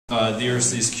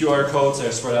There's these QR codes that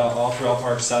are spread out all throughout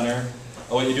Park Center.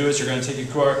 What you do is you're going to take your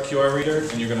QR reader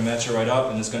and you're going to match it right up,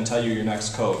 and it's going to tell you your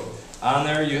next code. On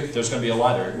there, there's going to be a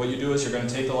letter. What you do is you're going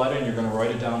to take the letter and you're going to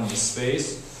write it down in the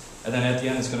space, and then at the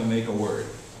end it's going to make a word.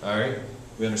 All right?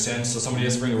 We understand? So somebody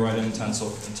has to bring a writing utensil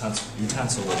with them.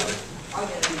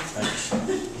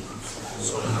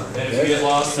 And if you get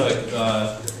lost, TAs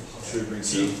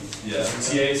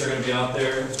are going to be out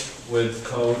there with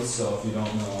codes, so if you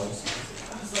don't know,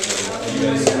 you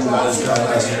guys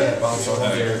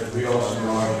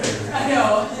I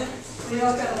know. We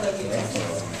all got to live here.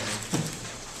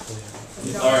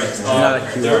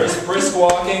 Alright, there is brisk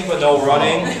walking, but no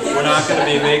running. We're not going to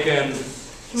be making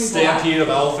stampede of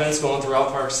elephants going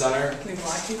throughout Park Center. Can we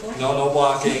block people? No, no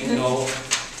blocking, no.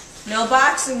 No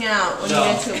boxing out when you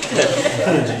get to it.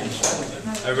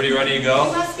 Everybody ready to go?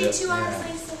 You must be 2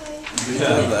 hours away.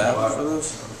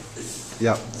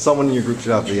 Yeah, someone in your group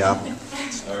should have the app.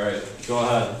 Alright, go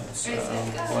ahead.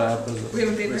 What happens? We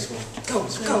have a paper. Go.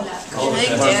 Let's go.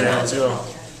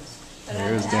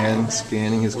 There's Dan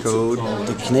scanning his code.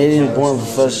 The Canadian-born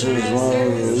professor is one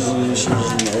of the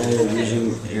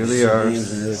Here they are,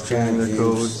 scanning their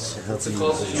codes.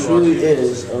 truly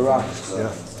is a rock.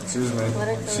 Yeah.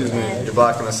 Excuse me. You're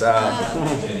blocking us out.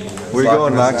 Where you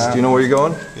going, Max? Do you know where you're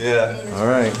going? Yeah. All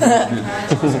right.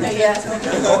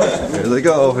 Here they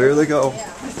go. Here they go.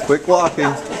 Quick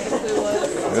walking.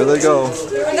 Here they go.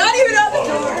 We're not even out the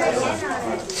door.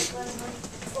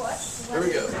 Here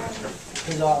we go.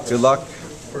 Good luck.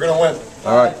 We're gonna win.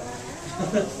 All right.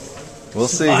 We'll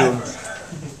see you.